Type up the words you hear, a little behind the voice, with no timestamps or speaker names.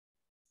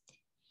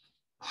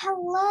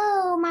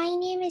Hello, my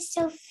name is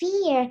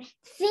Sophia.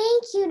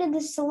 Thank you to the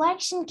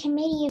selection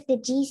committee of the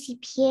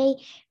GCPA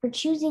for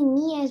choosing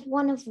me as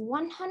one of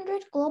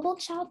 100 global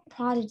child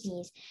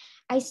prodigies.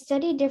 I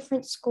study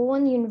different school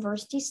and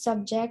university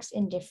subjects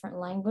in different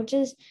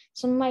languages.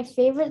 Some of my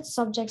favorite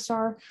subjects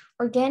are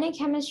organic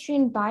chemistry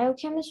and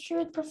biochemistry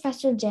with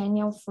Professor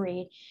Daniel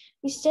Freed.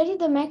 We study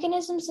the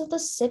mechanisms of the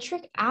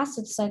citric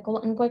acid cycle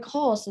and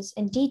glycolysis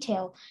in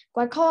detail.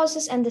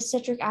 Glycolysis and the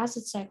citric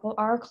acid cycle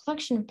are a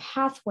collection of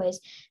pathways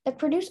that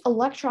produce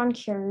electron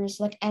carriers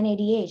like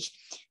NADH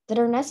that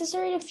are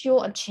necessary to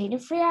fuel a chain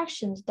of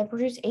reactions that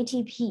produce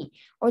ATP,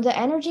 or the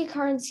energy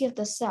currency of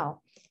the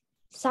cell.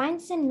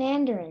 Science in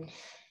Mandarin.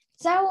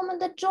 在我们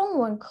的中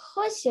文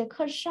科学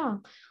课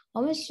上，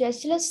我们学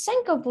习了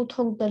3个不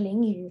同的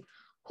领域：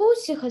呼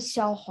吸和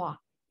消化、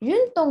运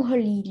动和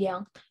力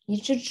量、抑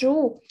制植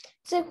物。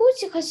在呼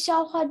吸和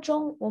消化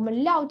中，我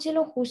们了解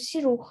了呼吸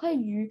如何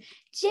与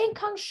健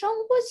康生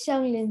活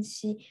相联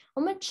系，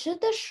我们吃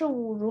的食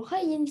物如何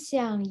影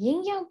响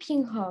营养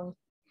平衡，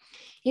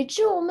以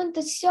致我们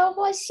的消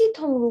化系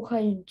统如何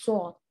运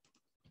作。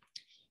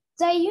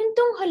在运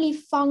动和力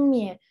方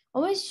面，我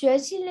们学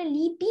习了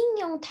利兵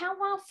用碳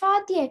化发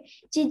电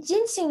及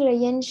进行了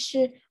演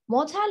示，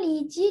摩擦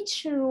力机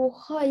制如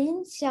何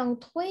影响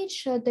推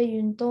车的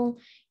运动，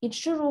以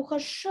及如何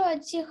设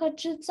计和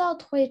制造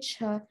推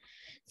车。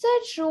在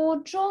植物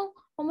中，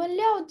我们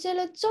了解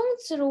了种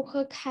子如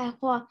何开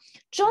花，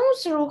种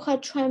子如何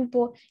传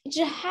播，以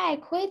及海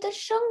葵的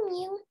生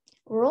命。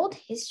World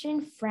History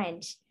in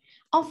French.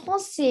 En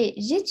français,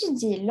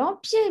 j'étudie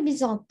l'Empire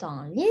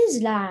byzantin,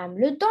 l'islam,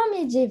 le temps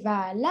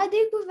médiéval, la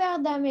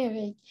découverte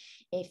d'Amérique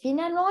et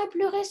finalement et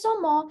plus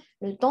récemment,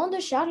 le temps de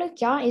Charles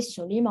Quint et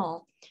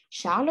Soliman.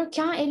 Charles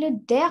Quint est le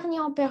dernier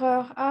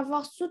empereur à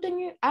avoir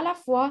soutenu à la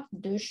fois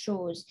deux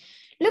choses,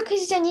 le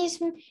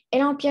christianisme et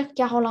l'Empire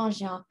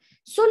carolingien.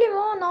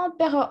 Soliman, un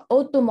empereur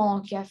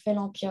ottoman qui a fait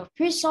l'Empire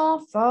puissant,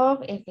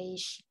 fort et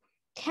riche.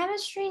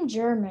 Chemistry in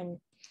German.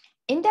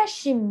 In der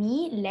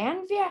Chemie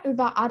lernen wir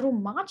über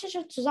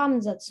aromatische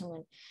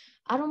Zusammensetzungen.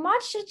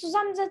 Aromatische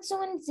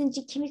Zusammensetzungen sind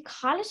die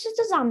chemikalischen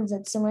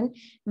Zusammensetzungen,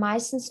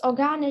 meistens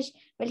organisch,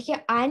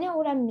 welche eine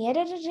oder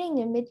mehrere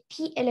Ringe mit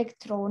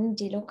Pi-Elektronen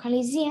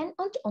delokalisieren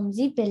und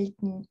sie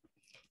bilden.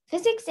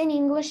 Physics in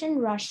English and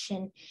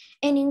Russian.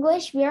 In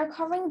English, we are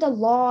covering the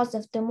laws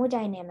of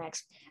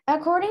thermodynamics.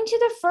 According to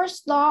the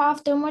first law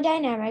of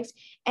thermodynamics,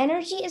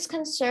 energy is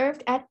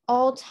conserved at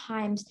all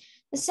times.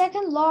 The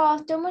second law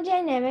of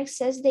thermodynamics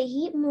says that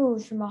heat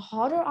moves from a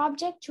hotter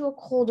object to a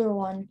colder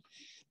one.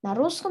 На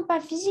русском по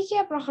физике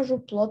я прохожу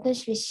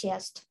плотность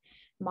веществ.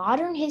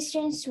 Modern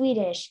history in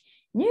Swedish.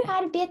 Nu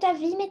arbetar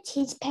vi med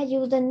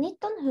tidsperioden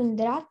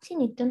 1900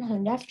 till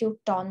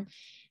 1914.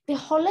 Vi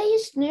håller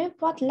just nu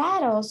på att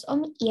lära oss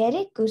om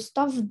Erik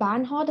Gustav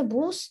Bernhard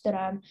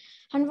Boström.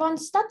 Han var en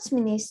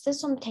statsminister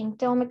som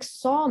tänkte om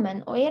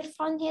examen och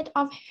erfarenhet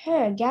av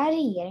höga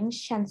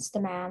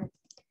regeringstjänstemän.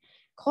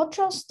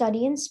 Cultural study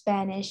in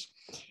Spanish.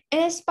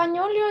 En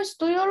español yo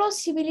estudio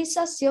las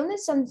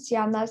civilizaciones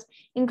ancianas,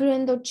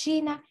 incluyendo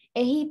China,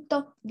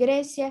 Egipto,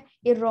 Grecia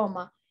y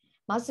Roma.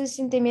 Más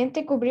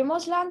recientemente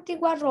cubrimos la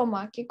antigua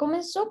Roma, que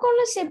comenzó con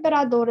los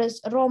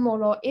emperadores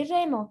Rómulo y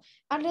Remo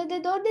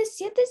alrededor de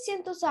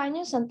 700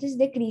 años antes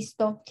de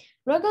Cristo.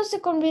 Luego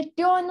se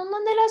convirtió en una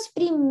de las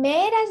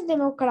primeras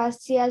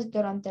democracias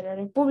durante la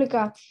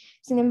República.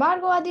 Sin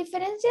embargo, a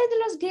diferencia de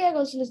los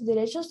griegos, los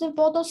derechos de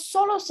voto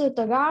solo se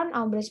otorgaron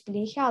a hombres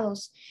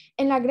privilegiados.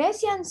 En la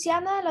Grecia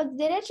anciana, los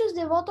derechos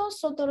de voto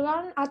se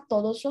otorgaron a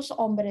todos los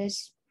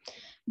hombres.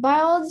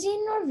 Biology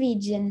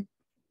Norwegian.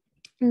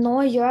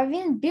 Nå gjør vi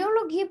en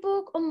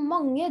biologibok om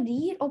mange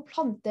dyr og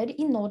planter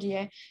i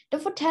Norge. Det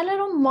forteller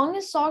om mange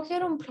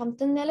saker om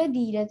planten eller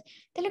dyret,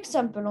 til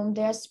eksempel om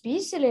det er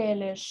spiselig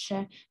eller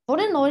ikke,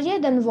 hvor i Norge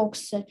den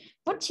vokser,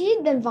 hvor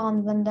tid den var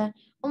anvendt,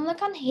 om det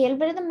kan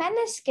helbrede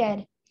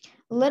mennesker.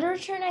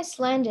 Literature in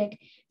Icelandic.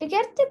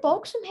 Begeerte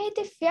bok som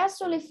heter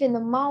Fjæsol i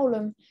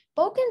Finnmark.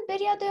 Boken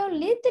begynte å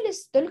lyde til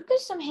stulke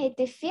som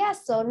heter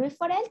Fjæsol med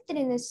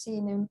foreldrene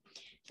sine.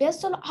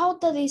 Fjäsol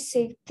outade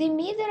sig till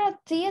middag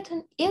att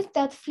hon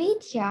inte att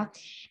flytta,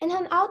 en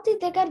han alltid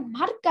degar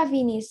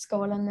markavin i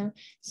skolan.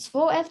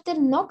 Så efter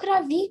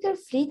några veckor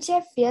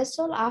flyttade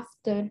Fjäsol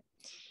efter.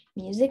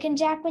 Music in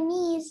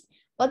Japanese.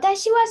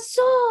 私は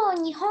そ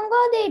う日本語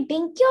で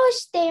勉強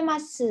していま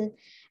す。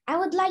I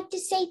would like to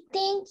say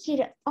thank you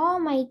to all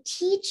my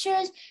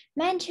teachers,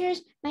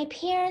 mentors, my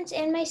parents,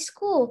 and my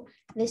school,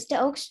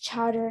 Vista Oaks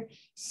Charter.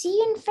 See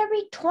you in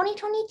February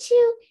 2022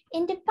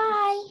 and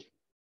goodbye.